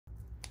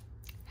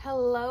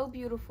Hello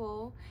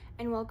beautiful,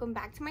 and welcome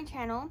back to my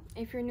channel.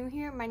 If you're new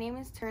here, my name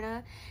is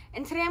Turna,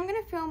 and today I'm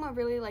gonna film a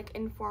really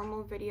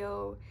informal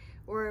video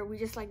where we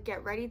just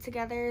get ready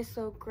together.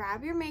 So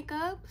grab your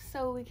makeup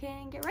so we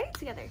can get ready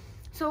together.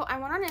 So I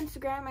went on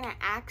Instagram and I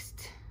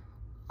asked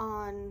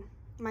on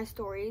my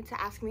story to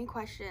ask me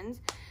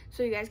questions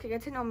so you guys could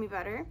get to know me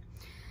better.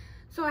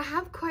 So I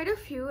have quite a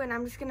few and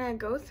I'm just gonna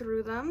go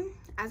through them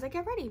as I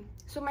get ready.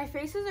 So my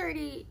face is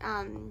already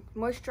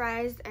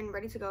moisturized and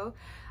ready to go.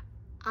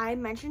 I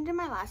mentioned in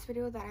my last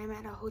video that I'm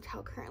at a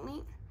hotel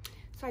currently,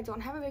 so I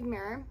don't have a big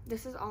mirror.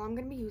 This is all I'm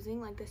gonna be using,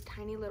 this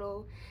tiny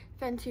little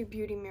Fenty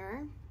Beauty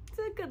mirror. It's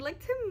a good look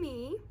to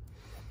me.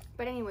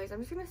 But anyways, I'm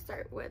just gonna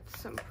start with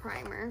some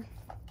primer.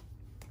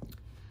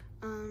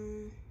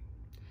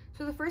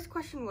 So the first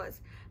question was,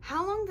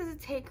 how long does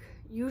it take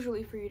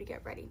usually for you to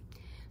get ready?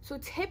 So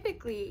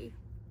typically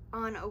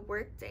on a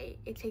work day,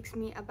 it takes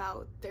me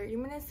about 30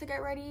 minutes to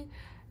get ready.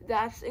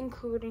 That's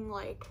including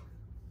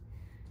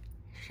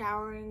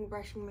showering,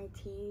 brushing my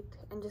teeth,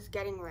 and just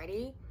getting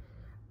ready.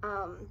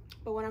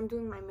 But when I'm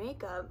doing my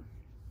makeup,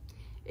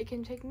 it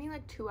can take me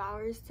 2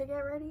 hours to get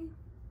ready,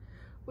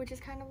 which is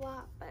kind of a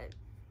lot, but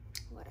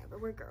whatever,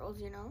 we're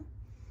girls, you know.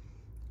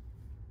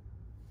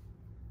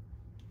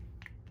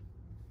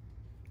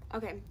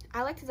 Okay,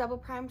 I like to double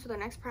prime, so the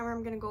next primer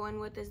I'm gonna go in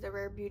with is the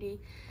Rare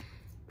Beauty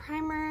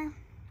primer,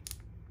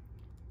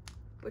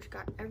 which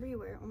got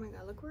everywhere. Oh my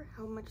god, look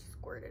how much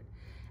squirted.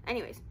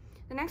 Anyways,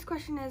 the next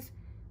question is,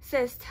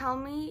 sis, tell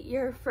me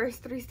your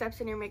first 3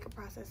 steps in your makeup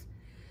process.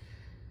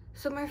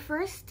 So my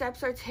first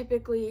steps are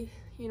typically,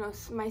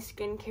 my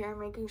skincare,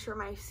 making sure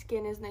my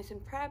skin is nice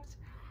and prepped.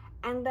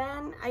 And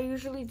then I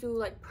usually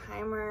do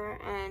primer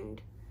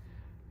and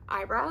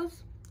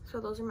eyebrows. So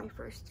those are my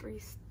first 3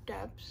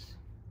 steps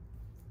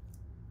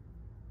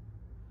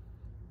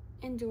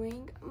in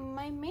doing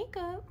my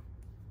makeup.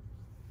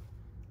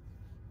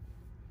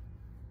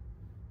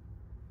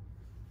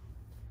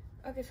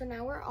 Okay, so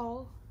now we're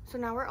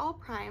all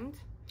primed.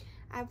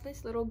 I have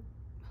this little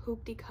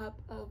hoopty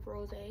cup of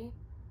rosé.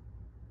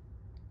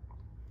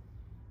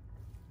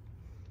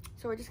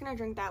 So we're just gonna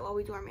drink that while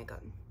we do our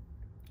makeup.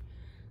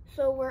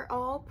 So we're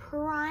all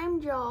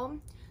primed, y'all.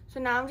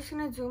 So now I'm just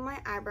gonna do my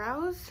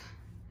eyebrows.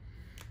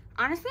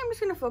 Honestly, I'm just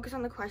gonna focus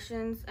on the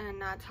questions and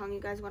not telling you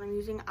guys what I'm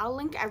using. I'll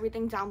link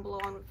everything down below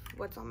on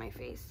what's on my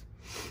face.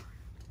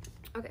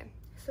 Okay,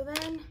 so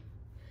then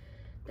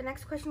the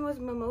next question was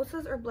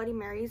mimosas or Bloody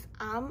Marys.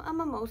 I'm a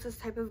mimosas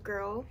type of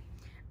girl.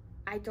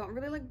 I don't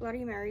really like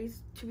Bloody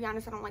Marys. To be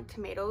honest, I don't like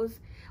tomatoes.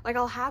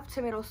 I'll have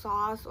tomato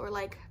sauce or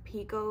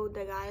pico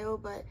de gallo,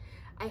 but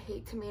I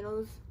hate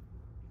tomatoes.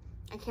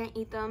 I can't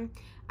eat them.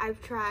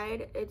 I've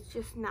tried. It's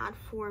just not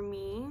for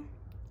me.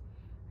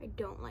 I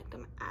don't like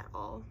them at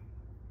all.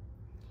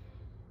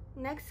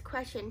 Next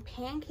question,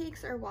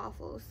 pancakes or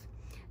waffles?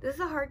 This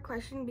is a hard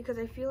question because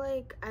I feel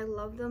like I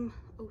love them.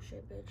 Oh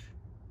shit, bitch.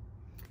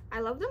 I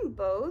love them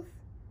both.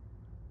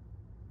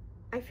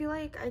 I feel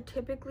like I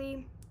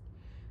typically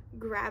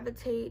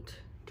gravitate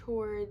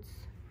towards,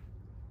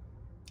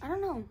 I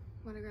don't know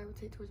what I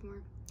gravitate towards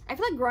more. I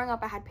feel like growing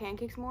up I had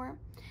pancakes more,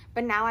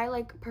 but now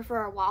I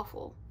prefer a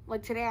waffle.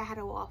 Today I had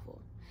a waffle.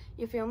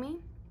 You feel me?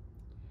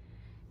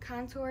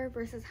 Contour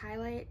versus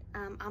highlight.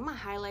 I'm a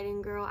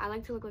highlighting girl. I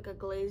like to look like a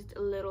glazed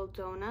little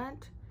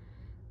donut,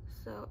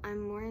 so I'm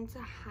more into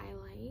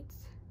highlights.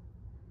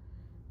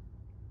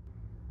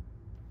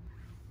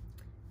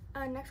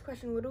 Next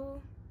question, what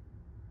do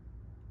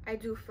I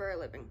do for a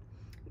living?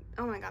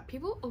 Oh my god,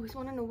 people always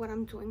want to know what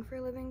I'm doing for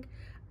a living.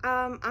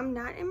 I'm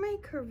not in my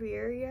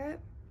career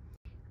yet.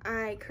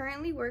 I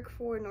currently work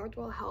for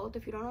Northwell Health.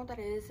 If you don't know what that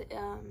is,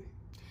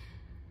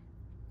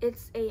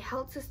 it's a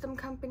health system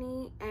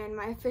company, and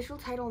my official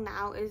title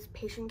now is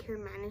patient care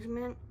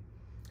management.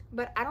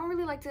 But I don't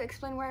really like to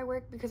explain where I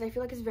work because I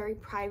feel like it's very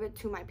private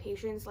to my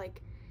patients.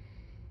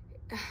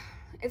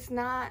 It's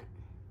not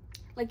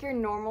like your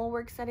normal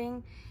work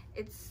setting.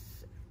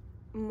 It's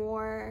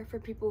more for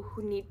people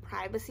who need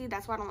privacy.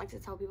 That's why I don't like to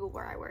tell people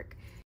where I work.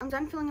 I'm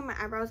done filling in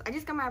my eyebrows. I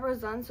just got my eyebrows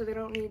done, so they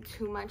don't need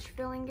too much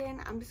filling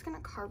in. I'm just gonna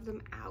carve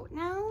them out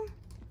now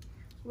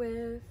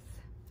with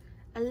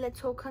a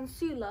little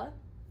concealer.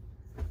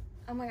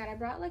 Oh my god, I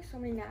brought so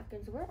many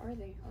napkins. Where are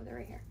they? Oh, they're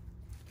right here.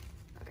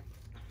 Okay.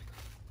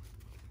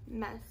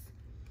 Mess.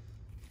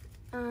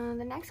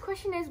 The next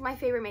question is my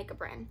favorite makeup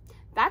brand.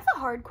 That's a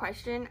hard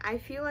question. I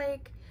feel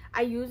like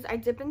I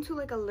dip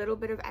into a little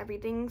bit of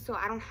everything, so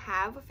I don't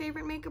have a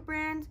favorite makeup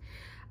brand.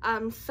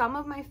 Some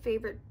of my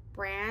favorite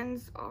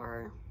brands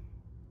are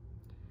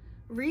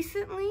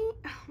recently,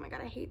 oh my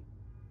god, I hate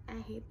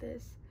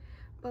this,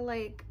 but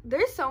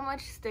there's so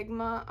much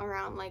stigma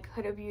around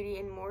Huda Beauty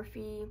and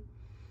Morphe.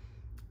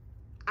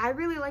 I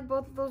really like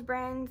both of those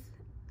brands.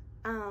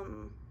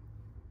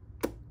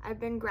 I've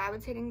been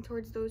gravitating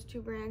towards those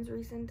 2 brands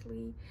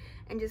recently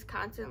and just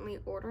constantly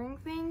ordering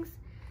things,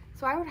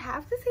 so I would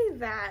have to say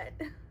that.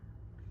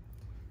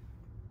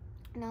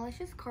 Now let's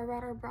just carve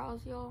out our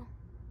brows, y'all.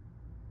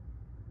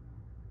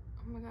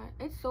 Oh my god,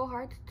 it's so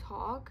hard to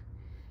talk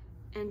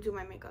and do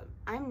my makeup.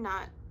 I'm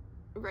not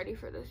ready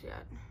for this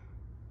yet.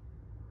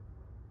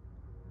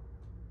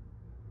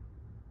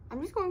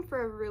 I'm just going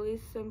for a really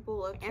simple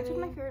look. Answer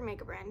my favorite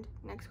makeup brand.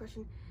 Next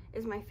question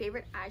is my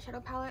favorite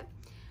eyeshadow palette.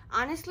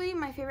 Honestly,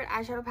 my favorite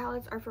eyeshadow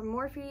palettes are from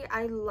Morphe.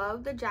 I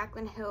love the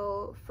Jaclyn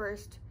Hill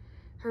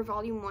her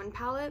volume 1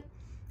 palette.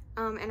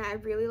 And I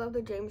really love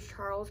the James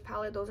Charles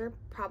palette. Those are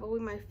probably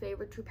my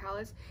favorite two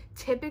palettes.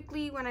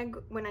 Typically when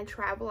I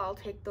travel, I'll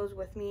take those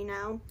with me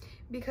now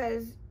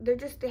because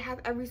they have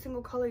every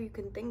single color you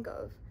can think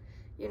of,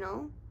 you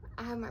know?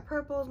 I have my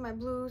purples, my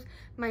blues,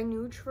 my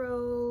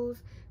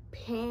neutrals,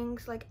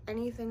 pinks, like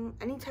anything,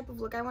 any type of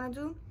look I want to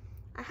do,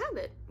 I have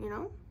it, you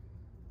know?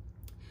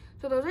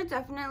 So those are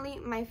definitely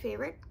my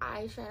favorite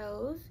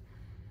eyeshadows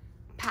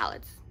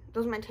palettes.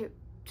 Those are my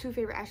two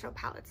favorite eyeshadow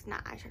palettes,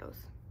 not eyeshadows.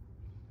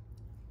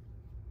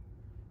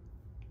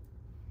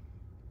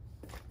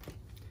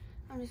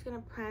 I'm just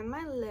gonna prime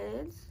my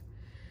lids.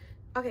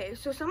 Okay,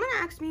 so someone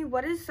asked me,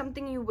 what is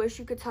something you wish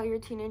you could tell your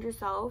teenager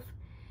self?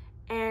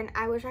 And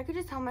I wish I could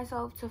just tell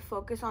myself to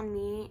focus on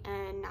me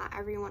and not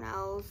everyone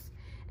else,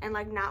 and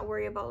like not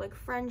worry about like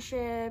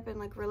friendship and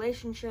like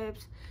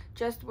relationships,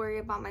 just worry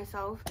about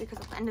myself, because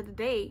at the end of the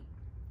day,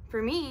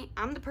 for me,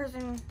 I'm the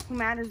person who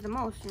matters the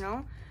most, you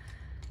know?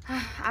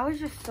 I was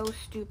just so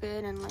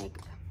stupid and like,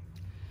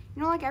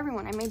 you know, like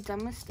everyone, I made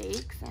dumb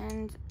mistakes,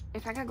 and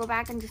if I could go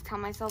back and just tell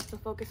myself to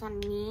focus on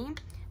me,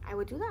 I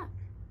would do that.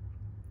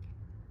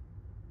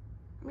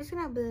 I'm just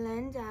gonna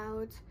blend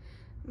out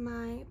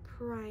my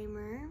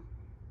primer.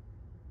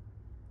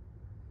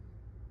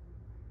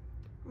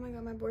 Oh my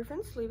god, my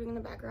boyfriend's sleeping in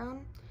the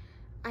background.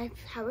 I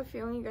have a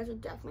feeling you guys are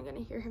definitely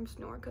gonna hear him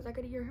snore because I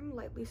could hear him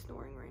lightly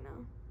snoring right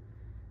now.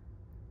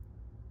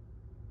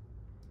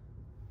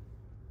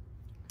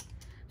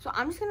 So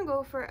I'm just gonna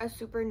go for a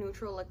super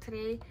neutral look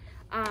today.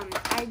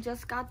 I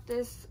just got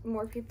this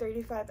Morphe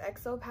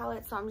 35XO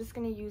palette, so I'm just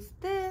gonna use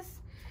this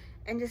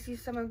and just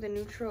use some of the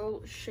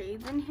neutral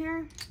shades in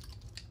here.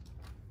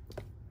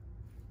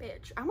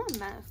 Bitch, I'm a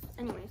mess.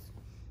 Anyways.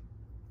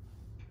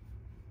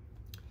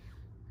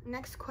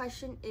 Next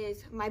question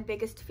is my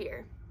biggest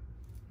fear.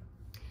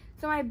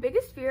 So my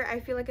biggest fear, I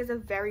feel like, is a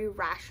very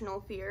rational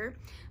fear.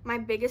 My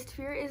biggest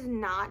fear is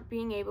not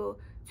being able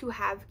to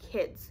have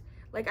kids.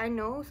 Like, I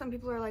know some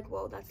people are like,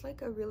 whoa, that's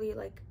like a really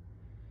like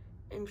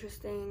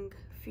interesting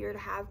fear to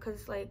have,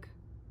 because like,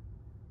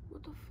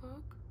 what the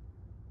fuck?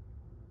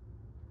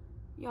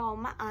 Y'all,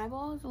 my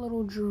eyeball is a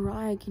little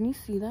dry. Can you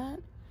see that?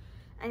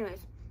 Anyways,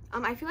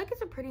 I feel like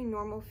it's a pretty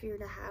normal fear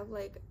to have,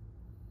 like,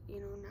 you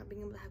know, not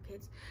being able to have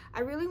kids. I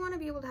really want to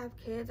be able to have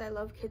kids. I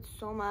love kids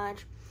so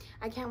much.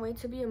 I can't wait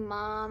to be a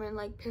mom and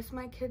like piss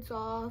my kids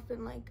off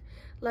and like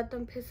let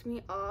them piss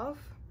me off,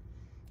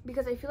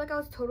 because I feel like I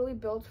was totally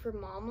built for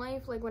mom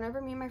life. Like,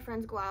 whenever me and my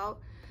friends go out,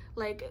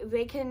 like,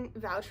 they can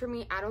vouch for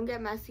me. I don't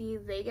get messy,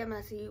 they get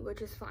messy,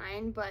 which is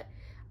fine, but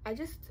I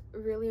just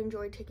really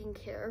enjoy taking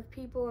care of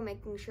people and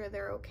making sure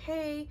they're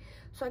okay.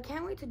 So I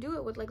can't wait to do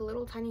it with like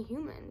little tiny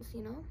humans,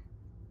 you know?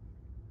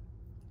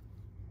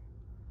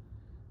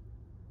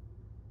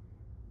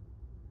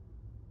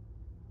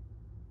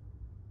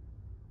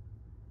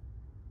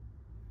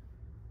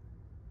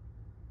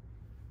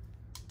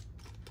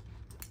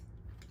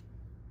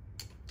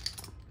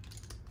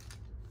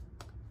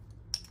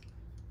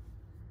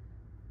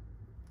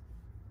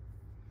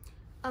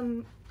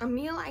 A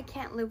meal I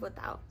can't live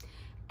without.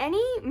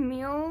 Any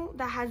meal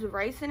that has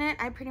rice in it,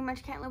 I pretty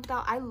much can't live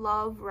without. I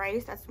love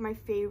rice. That's my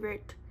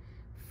favorite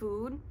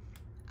food.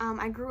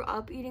 I grew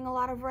up eating a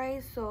lot of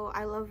rice, so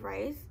I love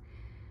rice.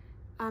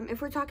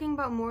 If we're talking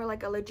about more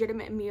like a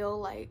legitimate meal,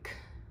 like,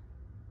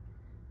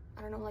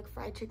 I don't know, like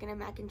fried chicken and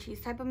mac and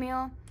cheese type of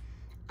meal,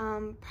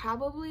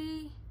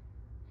 probably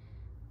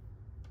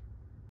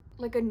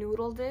like a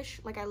noodle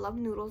dish. Like, I love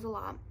noodles a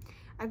lot.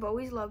 I've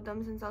always loved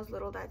them since I was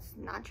little. That's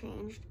not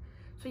changed.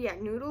 So yeah,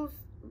 noodle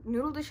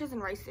dishes and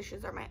rice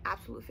dishes are my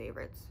absolute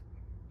favorites.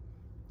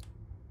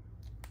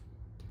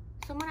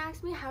 Someone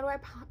asked me, how do I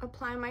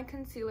apply my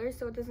concealer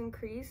so it doesn't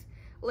crease?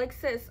 Like,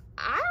 sis,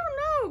 I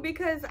don't know,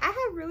 because I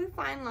have really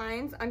fine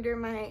lines under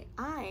my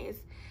eyes.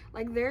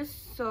 Like, they're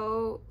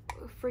so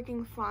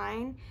freaking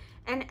fine,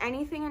 and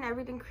anything and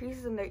everything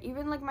creases in there.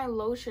 Even like my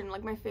lotion,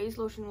 like my face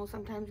lotion, will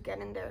sometimes get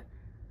in there.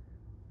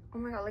 Oh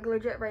my god, like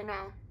legit right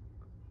now.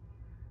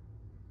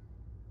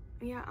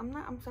 Yeah,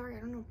 I'm sorry, I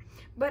don't know.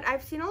 But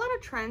I've seen a lot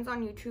of trends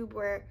on YouTube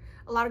where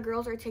a lot of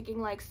girls are taking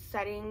like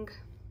setting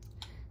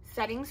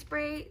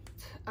spray,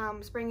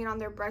 spraying it on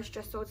their brush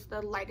just so it's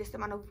the lightest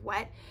amount of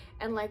wet,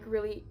 and like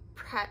really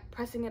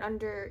pressing it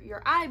under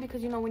your eye,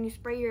 because you know when you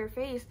spray your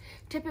face,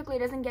 typically it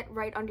doesn't get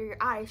right under your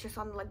eye, it's just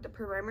on like the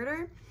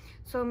perimeter.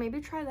 So maybe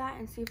try that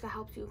and see if that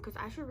helps you, because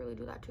I should really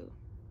do that too.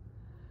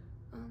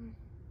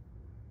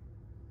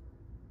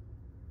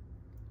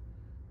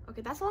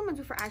 Okay, that's all I'm gonna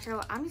do for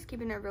eyeshadow. I'm just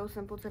keeping it real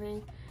simple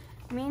today.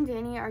 Me and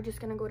Danny are just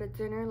gonna go to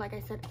dinner, like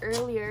I said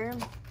earlier,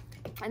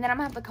 and then I'm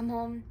gonna have to come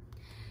home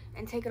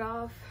and take it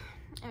off,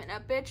 and a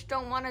bitch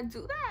don't want to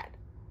do that.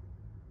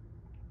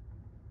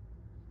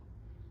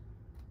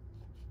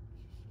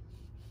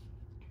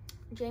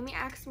 Jamie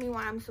asked me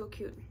why I'm so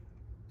cute.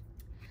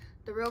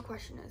 The real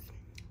question is,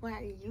 why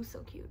are you so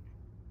cute?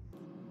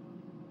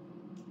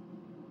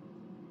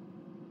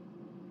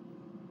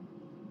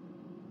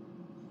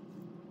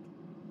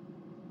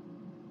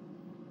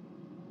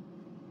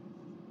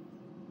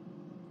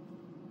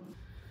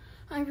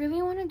 I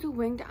really want to do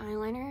winged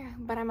eyeliner,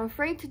 but I'm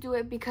afraid to do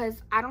it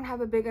because I don't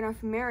have a big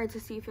enough mirror to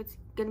see if it's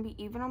gonna be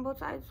even on both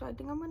sides. So I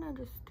think I'm gonna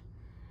just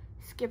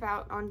skip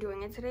out on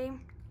doing it today.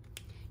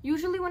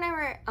 Usually when I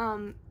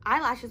wear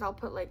eyelashes, I'll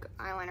put like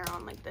eyeliner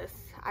on like this.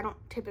 I don't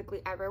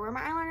typically ever wear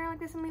my eyeliner like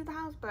this and leave the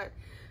house, but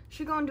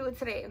should go and do it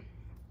today.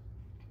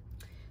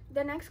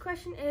 The next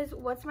question is,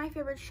 what's my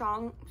favorite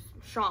song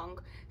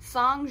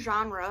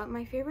genre?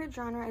 My favorite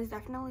genre is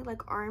definitely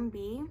like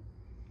R&B.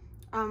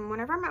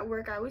 Whenever I'm at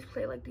work, I always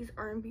play like these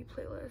R&B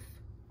playlists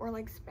or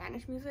like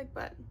Spanish music,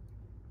 but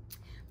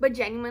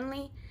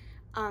genuinely,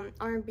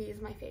 R&B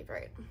is my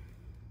favorite.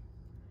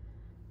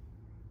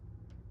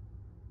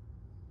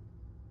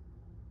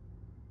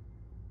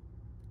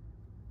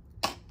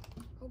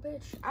 Oh,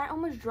 bitch, I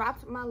almost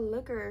dropped my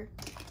liquor.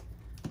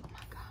 Oh my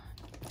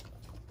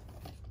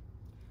God.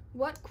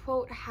 What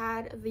quote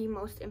had the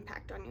most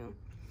impact on you?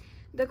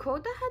 The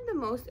quote that had the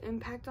most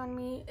impact on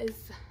me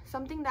is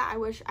something that I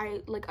wish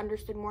I like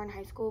understood more in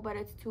high school, but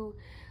it's to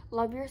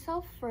love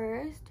yourself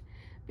first,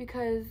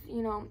 because,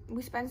 you know,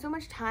 we spend so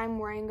much time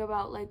worrying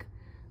about like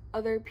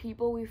other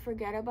people, we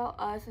forget about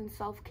us and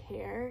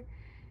self-care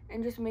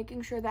and just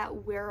making sure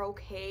that we're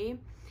okay.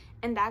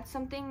 And that's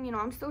something, you know,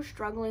 I'm still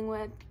struggling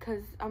with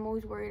because I'm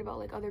always worried about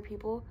like other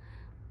people,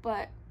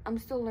 but I'm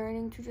still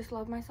learning to just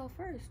love myself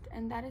first,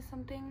 and that is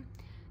something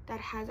that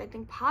has, I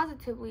think,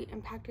 positively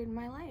impacted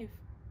my life.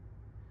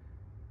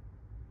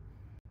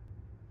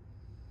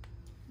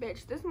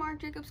 Bitch, this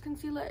Marc Jacobs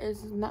concealer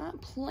is not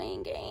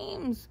playing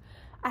games.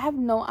 I have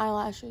no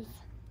eyelashes.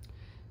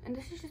 And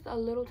this is just a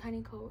little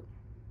tiny coat.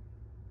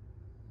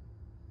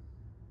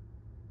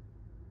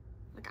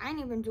 Like, I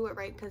didn't even do it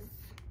right because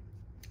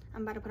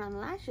I'm about to put on the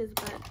lashes,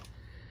 but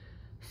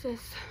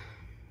sis.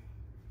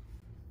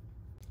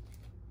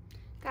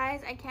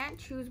 Guys, I can't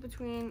choose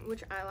between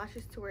which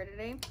eyelashes to wear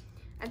today.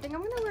 I think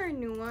I'm gonna wear a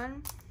new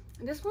one.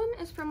 This one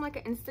is from like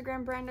an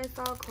Instagram brand I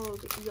saw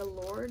called Ya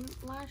Lord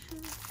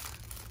lashes.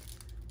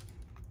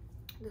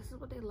 This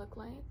is what they look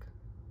like.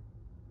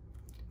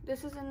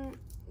 This is in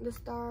the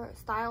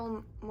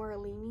style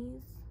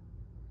Moralinis.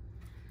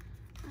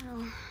 I don't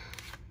know.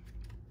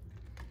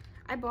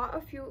 I bought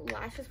a few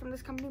lashes from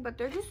this company, but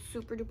they're just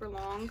super duper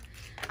long.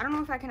 I don't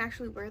know if I can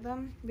actually wear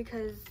them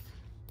because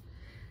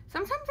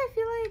sometimes I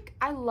feel like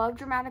I love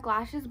dramatic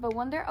lashes, but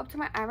when they're up to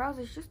my eyebrows,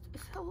 it's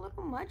a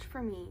little much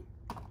for me.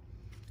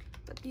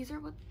 But these are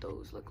what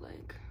those look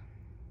like.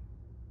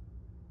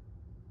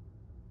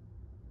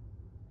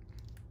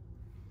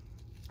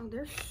 Oh,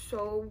 they're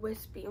so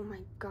wispy. Oh my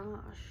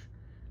gosh.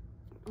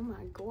 Oh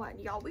my god,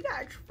 y'all, we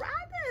gotta try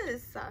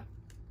this.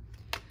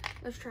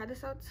 Let's try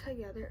this out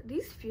together.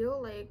 These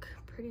feel like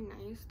pretty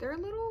nice. They're a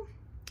little,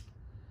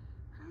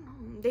 I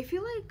don't know, they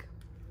feel like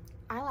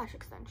eyelash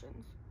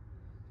extensions.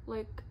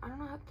 Like, I don't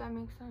know if that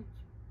makes sense.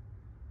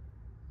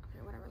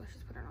 Okay, whatever, let's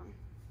just put it on,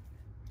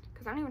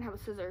 because I don't even have a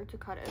scissor to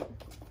cut it.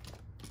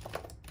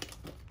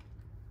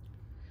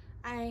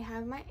 I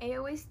have my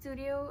AOA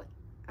Studio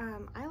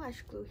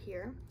eyelash glue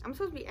here. I'm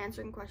supposed to be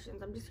answering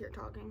questions. I'm just here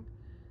talking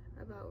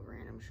about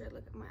random shit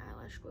like my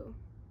eyelash glue.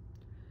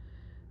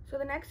 So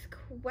the next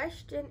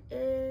question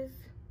is,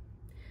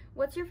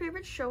 what's your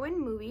favorite show and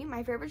movie?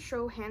 My favorite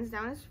show, hands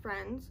down, is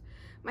Friends.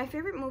 My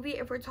favorite movie,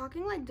 if we're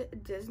talking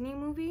like Disney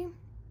movie,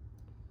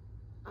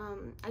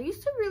 I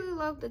used to really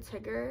love The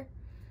Tigger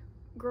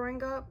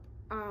growing up,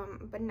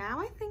 but now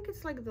I think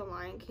it's like The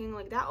Lion King.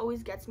 Like, that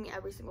always gets me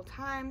every single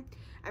time.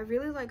 I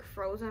really like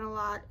Frozen a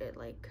lot. It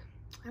like,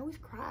 I always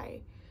cry.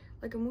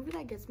 Like, a movie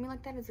that gets me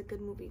like that is a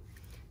good movie.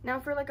 Now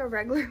for like a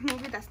regular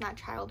movie that's not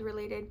child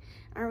related,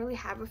 I don't really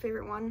have a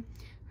favorite one.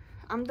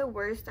 I'm the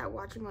worst at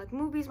watching like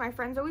movies. My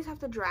friends always have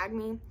to drag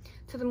me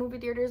to the movie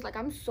theaters. Like,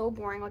 I'm so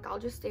boring. Like, I'll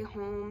just stay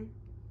home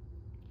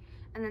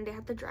and then they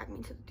have to drag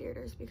me to the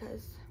theaters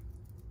because,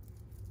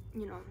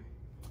 you know,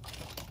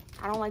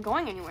 I don't like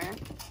going anywhere.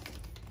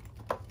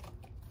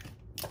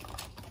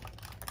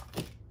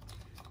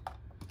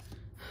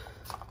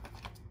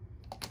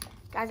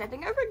 Guys, I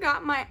think I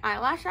forgot my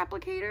eyelash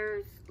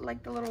applicators,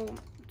 like the little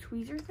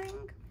tweezer thing.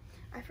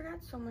 I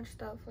forgot so much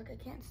stuff. Like, I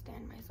can't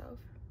stand myself.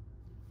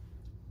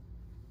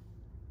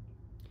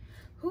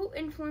 Who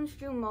influenced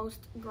you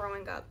most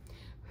growing up?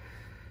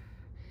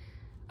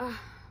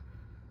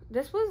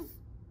 This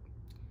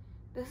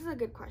is a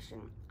good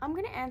question. I'm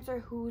gonna answer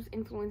who's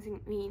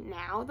influencing me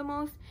now the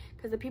most,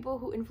 because the people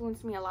who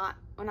influenced me a lot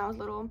when I was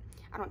little,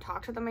 I don't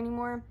talk to them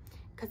anymore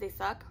because they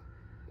suck,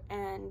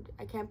 and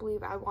I can't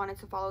believe I wanted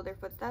to follow their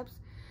footsteps.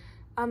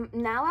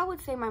 Now I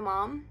would say my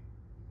mom.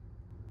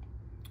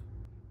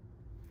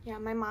 Yeah,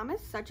 my mom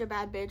is such a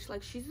bad bitch.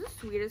 Like, she's the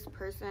sweetest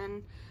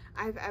person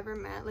I've ever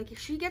met. Like,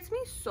 she gets me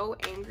so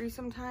angry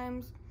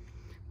sometimes,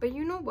 but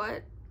you know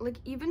what? Like,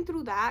 even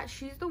through that,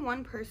 she's the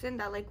one person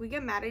that, like, we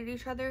get mad at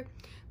each other,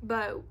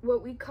 but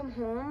when we come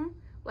home,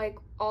 like,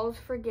 all's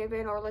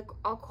forgiven, or like,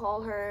 I'll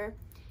call her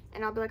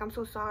and I'll be like, I'm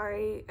so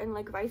sorry, and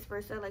like vice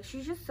versa. Like,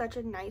 she's just such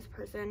a nice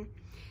person.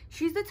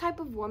 She's the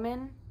type of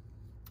woman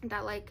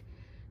that, like,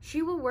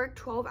 she will work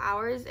 12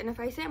 hours, and if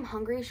I say I'm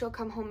hungry, she'll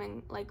come home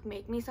and like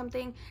make me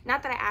something.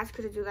 Not that I asked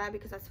her to do that,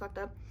 because that's fucked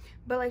up,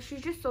 but like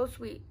she's just so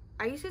sweet.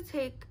 I used to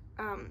take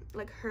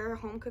like her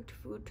home cooked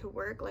food to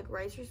work, like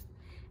rice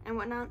and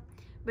whatnot,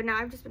 but now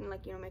I've just been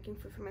like, you know, making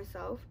food for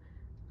myself.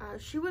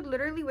 She would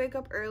literally wake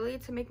up early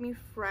to make me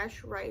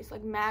fresh rice,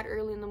 like mad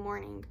early in the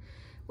morning,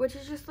 which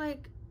is just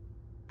like,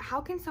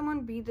 how can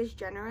someone be this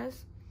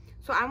generous?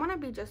 So I want to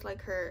be just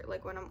like her,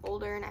 like when I'm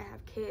older and I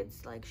have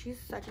kids. Like, she's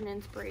such an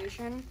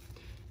inspiration,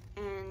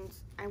 and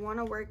I want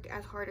to work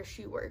as hard as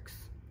she works.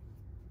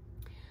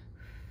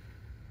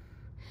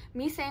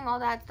 Me saying all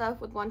that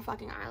stuff with one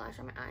fucking eyelash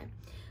on my eye.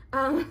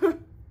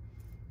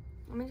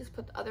 Let me just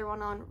put the other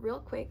one on real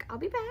quick. I'll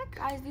be back.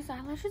 Guys, these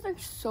eyelashes are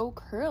so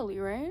curly,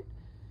 right?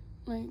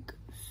 Like,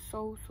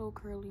 so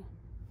curly.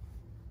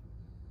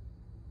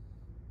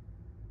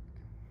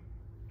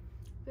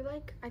 I feel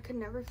like I could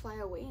never fly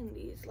away in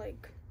these,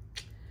 like.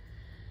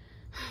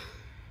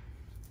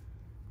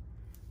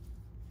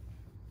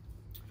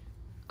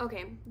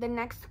 Okay, the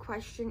next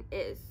question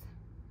is,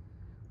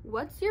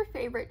 what's your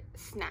favorite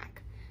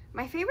snack?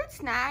 My favorite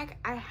snack,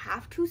 I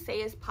have to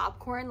say, is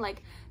popcorn.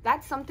 Like,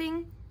 that's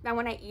something that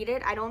when I eat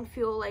it, I don't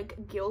feel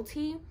like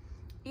guilty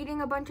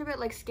eating a bunch of it,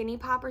 like Skinny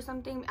Pop or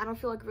something. I don't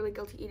feel like really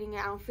guilty eating it.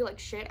 I don't feel like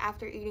shit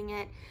after eating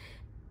it.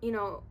 You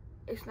know,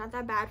 it's not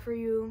that bad for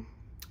you.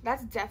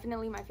 That's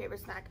definitely my favorite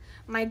snack,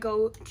 my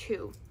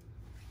go-to.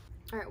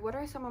 All right, what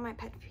are some of my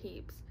pet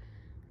peeves?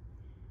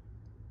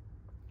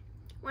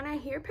 When I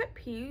hear pet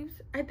peeves,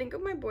 I think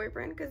of my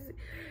boyfriend, because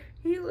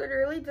he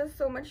literally does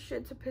so much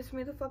shit to piss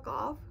me the fuck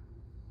off.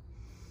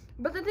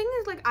 But the thing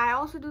is, like, I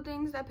also do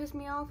things that piss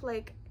me off.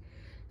 Like,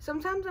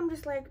 sometimes I'm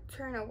just like,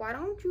 Turna, why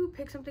don't you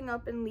pick something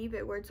up and leave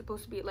it where it's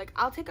supposed to be? Like,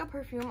 I'll take a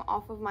perfume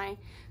off of my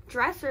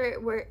dresser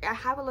where I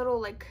have a little,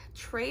 like,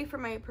 tray for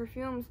my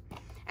perfumes,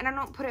 and I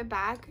don't put it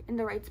back in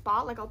the right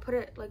spot. Like, I'll put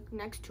it, like,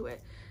 next to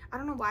it. I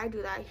don't know why I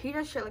do that. He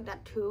does shit like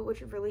that, too,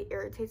 which really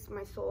irritates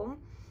my soul.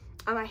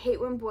 I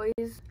hate when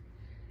boys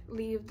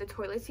leave the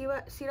toilet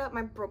seat up.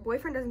 My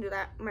boyfriend doesn't do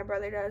that. My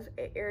brother does.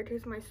 It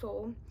irritates my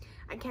soul.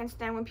 I can't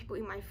stand when people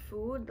eat my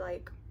food.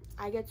 Like,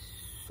 I get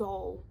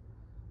so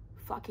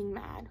fucking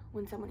mad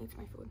when someone eats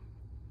my food.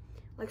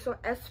 Like, so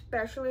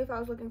especially if I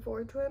was looking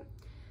forward to it.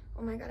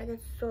 Oh my god, I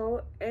get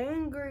so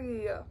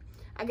angry.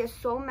 I get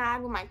so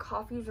mad when my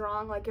coffee's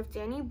wrong. Like, if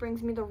Danny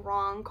brings me the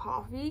wrong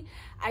coffee,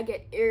 I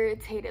get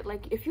irritated.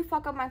 Like, if you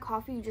fuck up my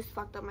coffee, you just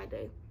fucked up my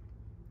day.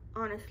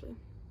 Honestly.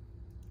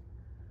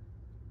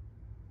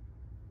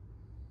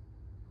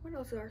 What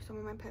else are some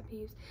of my pet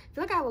peeves? I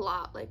feel like I have a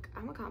lot. Like,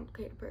 I'm a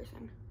complicated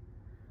person.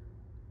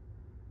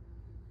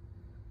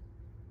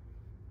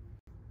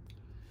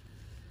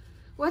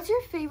 What's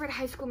your favorite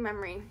high school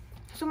memory?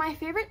 So my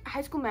favorite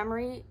high school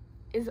memory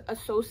is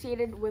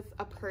associated with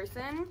a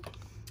person,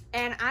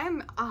 and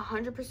I'm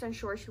 100%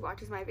 sure she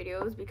watches my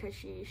videos because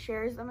she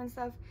shares them and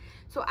stuff.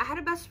 So I had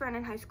a best friend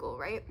in high school,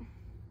 right?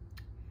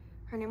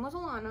 Her name was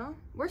Alana.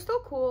 We're still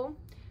cool.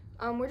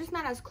 We're just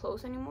not as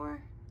close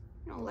anymore.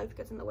 You know, life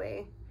gets in the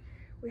way.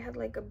 We had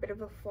like a bit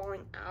of a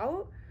falling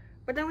out,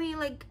 but then we,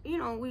 like, you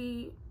know,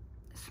 we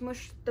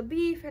smushed the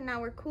beef, and now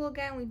we're cool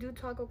again. We do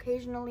talk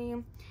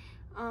occasionally.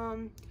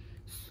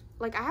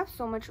 Like, I have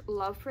so much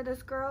love for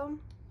this girl.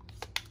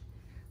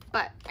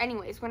 But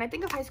anyways, when I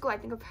think of high school, I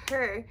think of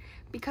her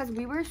because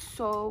we were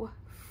so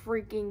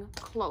freaking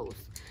close.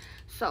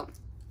 So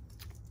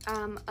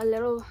a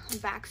little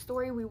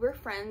backstory: we were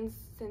friends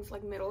since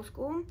like middle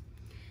school.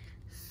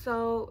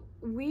 So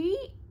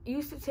we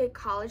used to take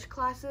college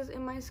classes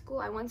in my school.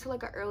 I went to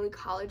like an early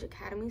college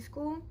academy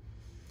school.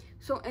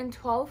 So in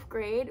 12th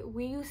grade,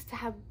 we used to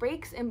have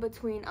breaks in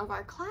between of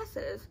our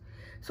classes.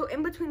 So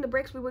in between the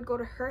breaks, we would go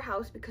to her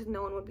house because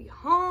no one would be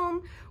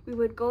home. We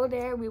would go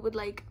there. We would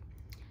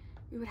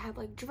have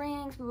like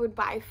drinks. We would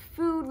buy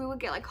food. We would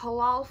get like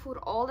halal food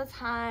all the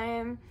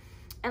time.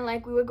 And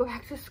like, we would go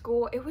back to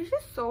school. It was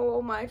just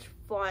so much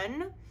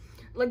fun.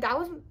 Like, that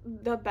was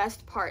the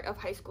best part of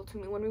high school to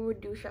me, when we would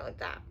do shit like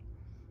that.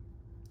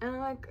 And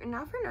like,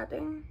 not for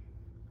nothing,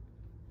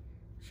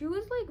 she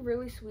was like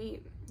really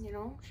sweet, you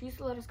know? She used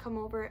to let us come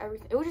over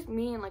everything. It was just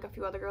me and like a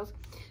few other girls.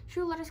 She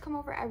would let us come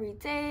over every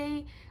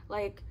day.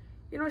 Like,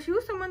 you know, she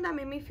was someone that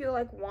made me feel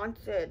like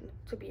wanted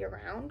to be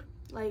around.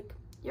 Like,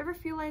 you ever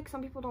feel like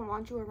some people don't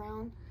want you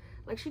around?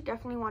 Like, she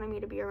definitely wanted me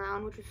to be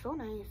around, which was so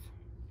nice.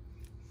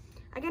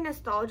 I get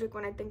nostalgic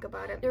when I think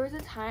about it. There was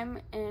a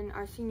time in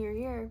our senior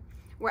year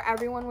where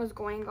everyone was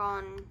going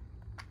on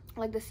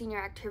like the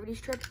senior activities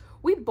trips.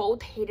 We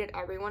both hated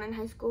everyone in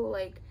high school.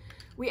 Like,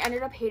 we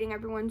ended up hating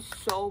everyone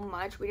so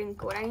much. We didn't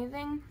go to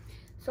anything.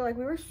 So like,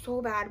 we were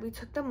so bad. We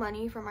took the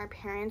money from our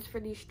parents for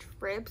these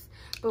trips,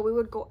 but we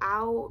would go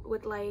out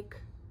with like,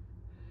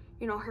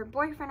 you know, her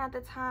boyfriend at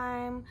the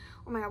time.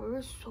 Oh my god, we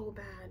were so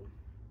bad.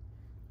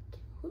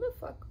 Who the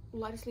fuck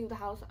let us leave the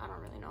house? I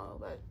don't really know,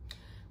 but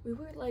we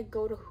would like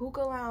go to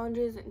hookah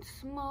lounges and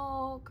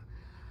smoke.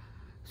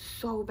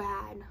 So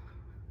bad.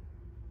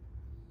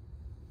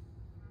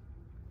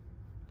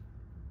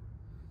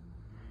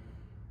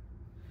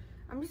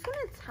 I'm just gonna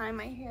tie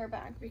my hair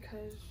back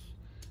because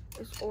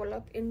It's all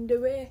up in the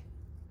way.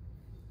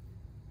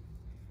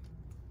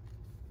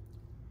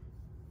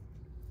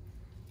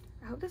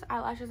 I hope this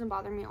eyelash doesn't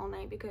bother me all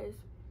night because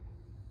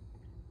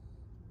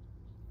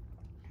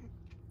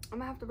I'm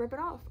gonna have to rip it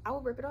off. I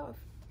will rip it off.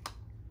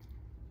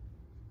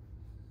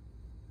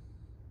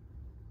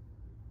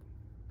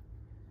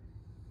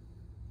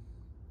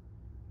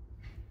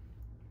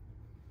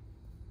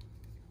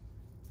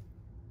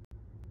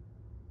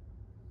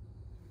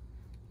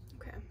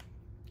 Okay.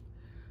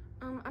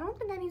 I don't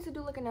think I need to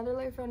do like another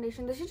layer of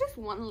foundation. This is just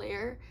one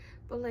layer,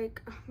 but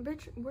like,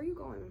 bitch, where are you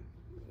going?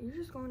 You're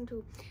just going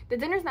to... The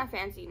dinner's not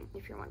fancy,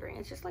 if you're wondering.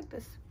 It's just like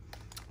this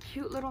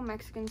cute little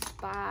Mexican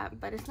spot,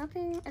 but it's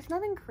nothing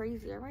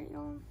crazy, all right,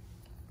 y'all?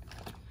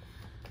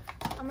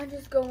 I'm gonna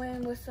just go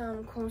in with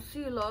some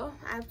concealer.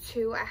 I have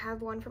two. I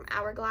have one from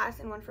Hourglass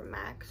and one from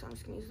MAC, so I'm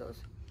just gonna use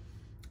those.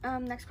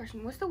 Next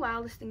question. What's the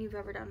wildest thing you've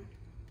ever done,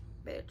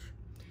 bitch?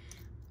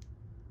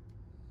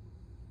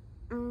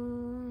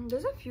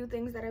 There's a few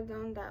things that I've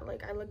done that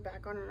like I look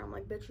back on and I'm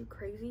like, bitch, you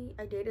crazy.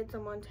 I dated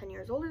someone 10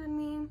 years older than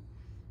me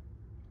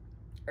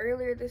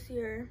earlier this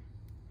year.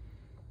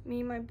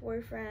 Me, my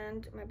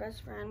boyfriend, my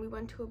best friend, we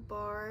went to a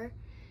bar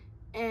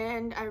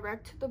and I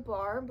wrecked the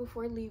bar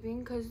before leaving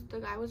because the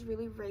guy was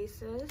really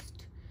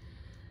racist.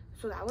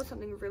 So that was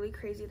something really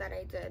crazy that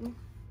I did.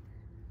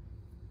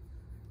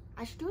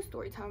 I should do a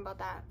story time about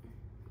that.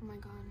 Oh my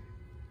god,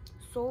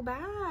 so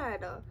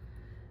bad.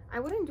 I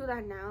wouldn't do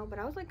that now, but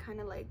I was like kind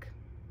of like,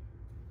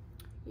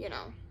 you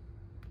know,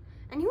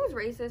 and he was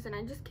racist and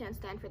I just can't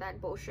stand for that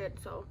bullshit,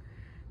 so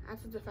I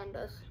have to defend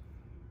us.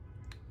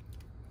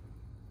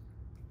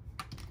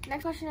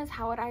 Next question is,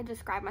 how would I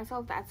describe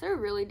myself? That's a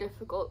really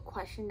difficult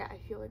question that I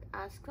feel like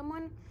ask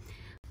someone.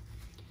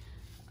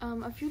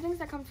 A few things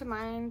that come to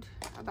mind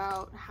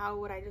about how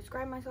would I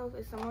describe myself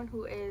is someone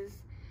who is,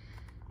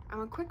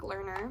 I'm a quick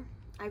learner.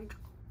 I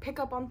pick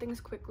up on things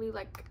quickly,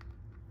 like,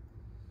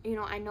 you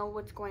know, I know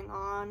what's going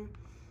on,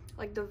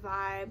 like the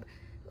vibe.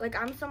 Like,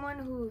 I'm someone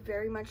who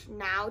very much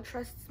now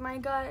trusts my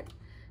gut,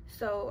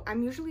 so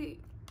I'm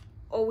usually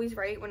always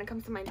right when it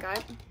comes to my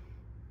gut,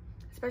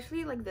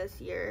 especially like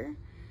this year.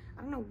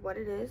 I don't know what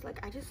it is,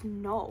 like I just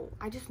know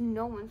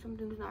when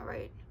something's not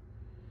right.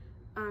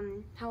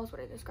 How else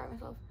would I describe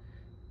myself?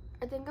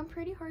 I think I'm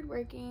pretty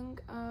hardworking.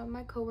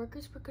 My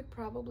coworkers could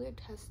probably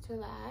attest to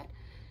that.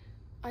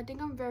 I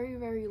think I'm very,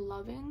 very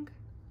loving.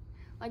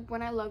 Like,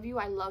 when I love you,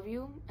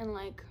 and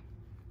like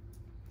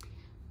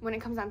when it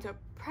comes down to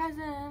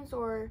presents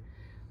or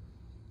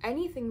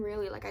anything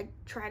really, like I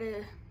try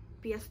to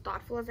be as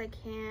thoughtful as I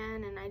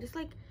can, and I just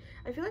like,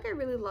 I feel like I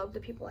really love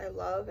the people I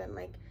love, and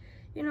like,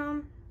 you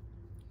know,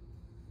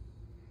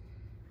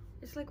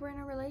 it's like we're in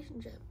a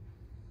relationship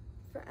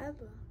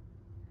forever.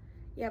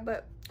 Yeah,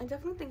 but I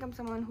definitely think I'm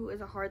someone who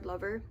is a hard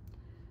lover.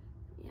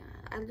 Yeah,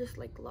 I just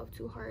like love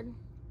too hard.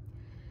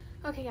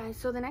 Okay guys,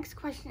 so the next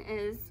question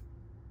is,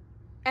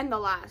 and the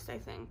last, I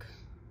think.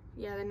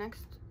 Yeah, the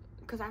next,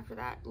 because after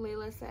that,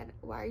 Layla said,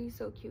 why are you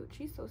so cute?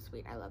 She's so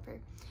sweet. I love her.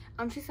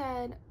 She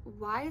said,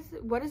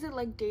 what is it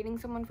like dating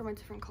someone from a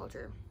different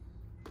culture?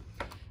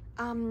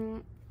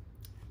 It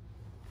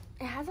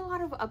has a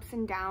lot of ups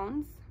and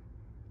downs.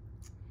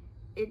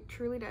 It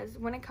truly does.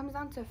 When it comes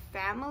down to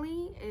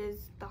family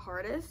is the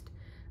hardest.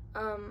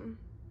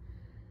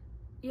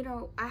 You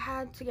know, I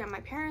had to get my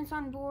parents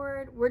on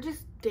board. We're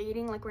just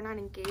dating, like we're not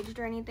engaged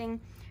or anything.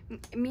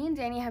 Me and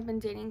Danny have been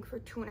dating for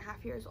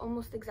 2.5 years,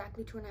 almost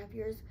exactly 2.5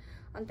 years.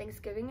 On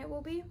Thanksgiving it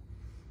will be.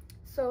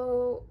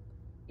 So,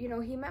 you know,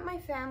 he met my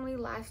family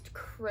last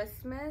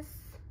Christmas,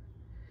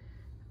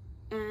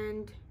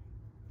 and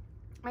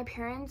my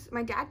parents,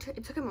 my dad,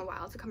 it took him a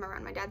while to come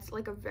around. My dad's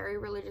like a very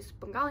religious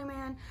Bengali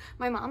man.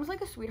 My mom's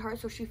like a sweetheart,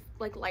 so she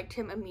like liked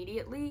him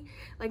immediately.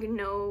 Like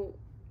no,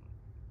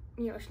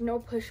 you know, no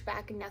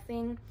pushback,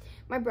 nothing.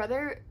 My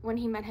brother, when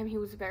he met him, he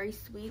was very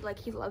sweet. Like,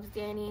 he loves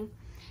Danny.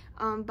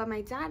 But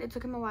my dad, it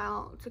took him a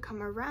while to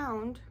come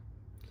around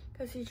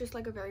because he's just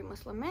like a very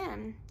Muslim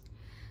man.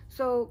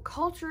 So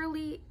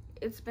culturally,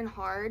 it's been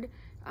hard.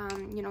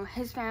 You know,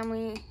 his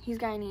family, he's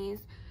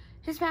Guyanese.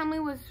 His family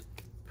was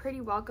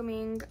pretty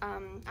welcoming. I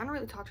don't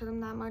really talk to them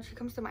that much. He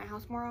comes to my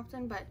house more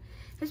often, but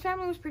his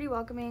family was pretty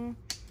welcoming.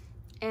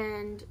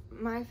 And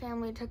my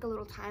family took a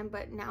little time,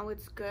 but now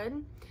it's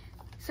good.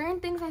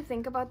 Certain things I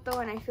think about though,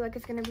 and I feel like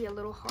it's gonna be a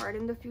little hard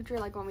in the future,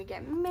 like when we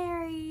get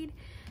married,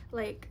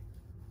 like,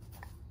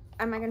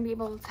 am I gonna be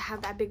able to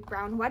have that big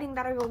brown wedding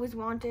that I've always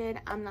wanted?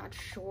 I'm not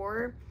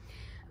sure.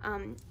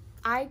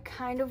 I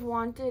kind of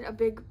wanted a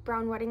big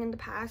brown wedding in the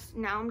past.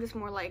 Now I'm just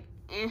more like,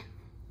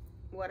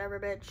 whatever,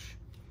 bitch.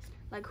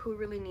 Like, who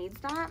really needs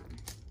that?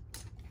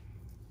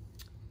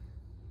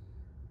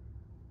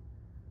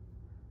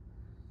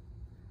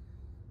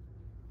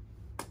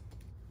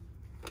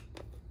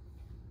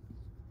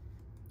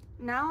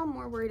 Now I'm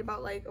more worried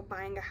about like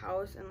buying a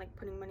house and like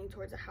putting money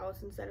towards a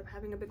house instead of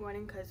having a big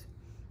wedding, because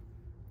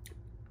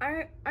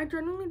I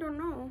genuinely don't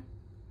know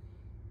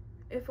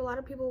if a lot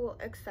of people will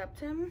accept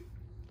him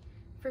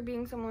for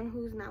being someone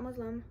who's not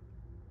Muslim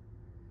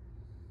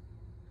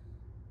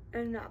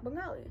and not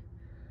Bengali.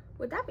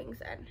 With that being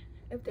said,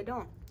 if they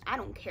don't. I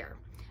don't care.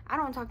 I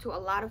don't talk to a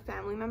lot of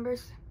family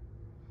members.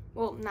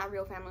 Well, not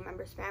real family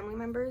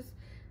members,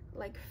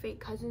 like fake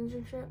cousins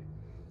and shit,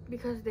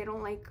 because they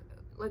don't like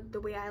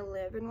the way I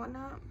live and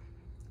whatnot.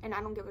 And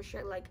I don't give a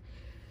shit. Like,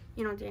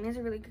 you know, Danny's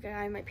a really good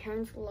guy. My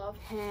parents love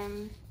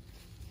him.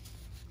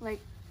 Like,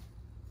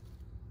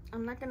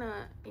 I'm not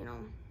gonna, you know,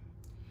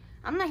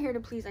 I'm not here to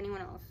please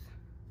anyone else,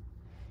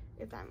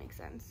 if that makes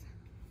sense.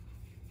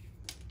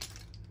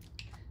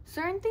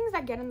 Certain things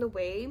that get in the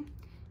way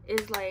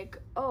is like,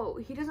 oh,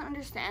 he doesn't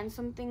understand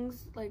some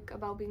things like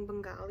about being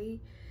Bengali.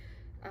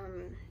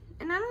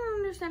 And I don't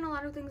understand a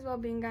lot of things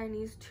about being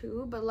Guyanese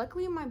too, but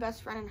luckily my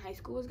best friend in high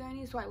school was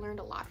Guyanese, so I learned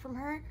a lot from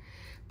her.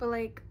 But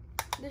like,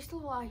 there's still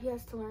a lot he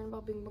has to learn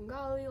about being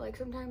Bengali. Like,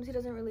 sometimes he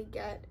doesn't really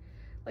get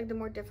like the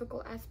more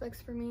difficult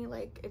aspects for me.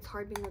 Like, it's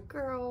hard being a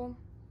girl,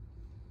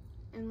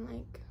 and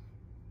like,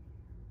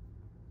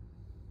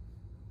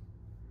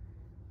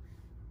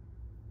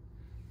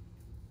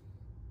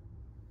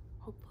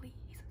 hopefully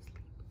he's asleep.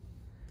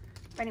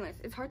 But anyways,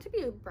 it's hard to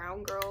be a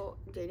brown girl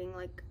dating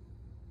like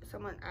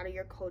someone out of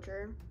your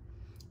culture,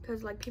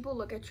 because like people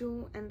look at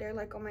you and they're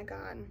like, oh my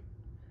god,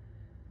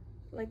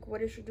 like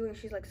what is she doing?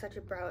 She's like such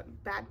a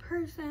bad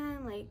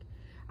person. Like,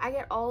 I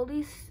get all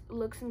these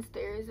looks and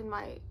stares in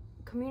my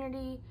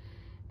community,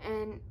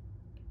 and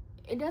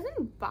it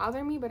doesn't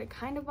bother me, but it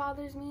kind of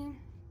bothers me.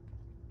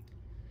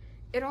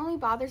 It only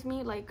bothers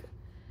me like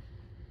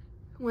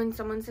when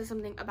someone says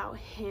something about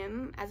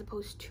him as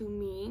opposed to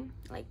me.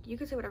 Like, you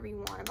can say whatever you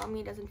want about me,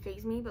 it doesn't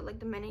faze me, but like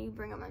the minute you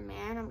bring up my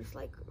man, I'm just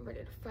like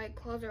ready to fight,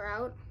 claws are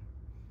out.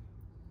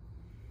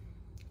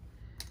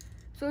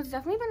 So it's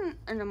definitely been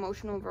an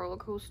emotional roller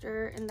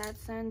coaster in that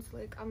sense.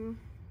 Like, I'm,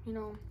 you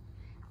know,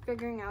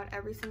 figuring out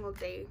every single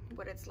day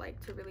what it's like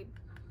to really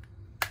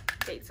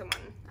date someone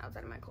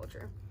outside of my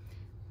culture.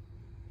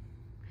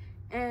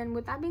 And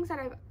with that being said,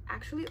 I've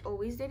actually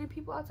always dated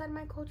people outside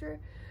my culture,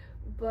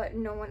 but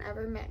no one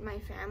ever met my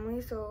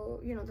family. So,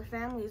 you know, the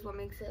family is what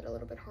makes it a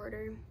little bit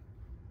harder.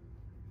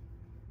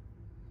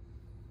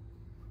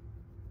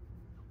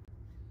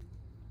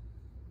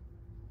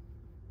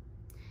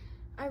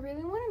 I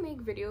really want to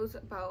make videos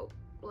about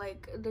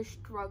like the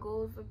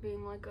struggles of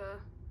being like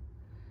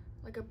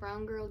a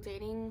brown girl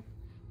dating,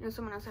 you know,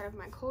 someone outside of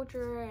my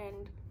culture,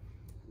 and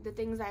the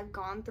things I've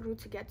gone through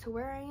to get to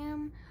where I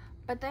am.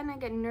 But then I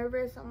get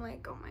nervous. I'm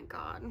like, oh my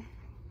god,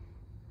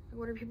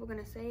 what are people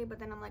gonna say? But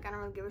then I'm like, I don't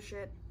really give a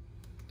shit.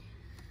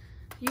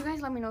 You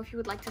guys let me know if you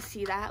would like to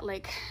see that,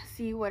 like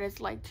see what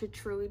it's like to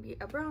truly be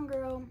a brown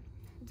girl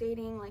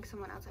dating like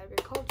someone outside of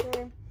your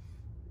culture,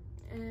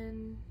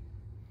 and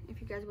if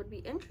you guys would be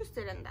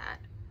interested in that,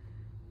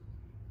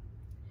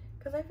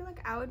 because I feel like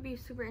I would be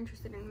super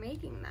interested in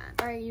making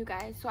that. All right, you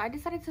guys, so I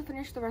decided to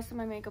finish the rest of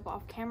my makeup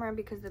off camera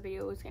because the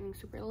video was getting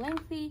super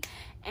lengthy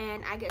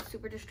and I get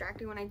super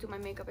distracted when I do my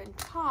makeup and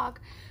talk.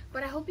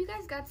 But I hope you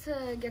guys got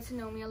to get to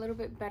know me a little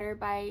bit better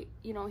by,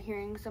 you know,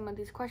 hearing some of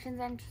these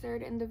questions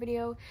answered in the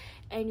video,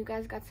 and you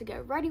guys got to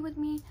get ready with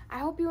me. I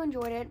hope you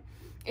enjoyed it.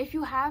 If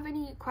you have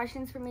any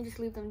questions for me, just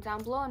leave them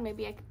down below and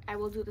maybe I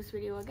will do this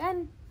video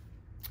again.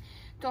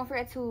 Don't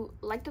forget to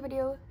like the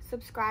video,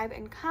 subscribe,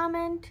 and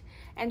comment.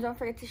 And don't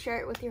forget to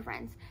share it with your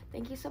friends.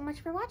 Thank you so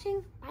much for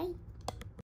watching. Bye.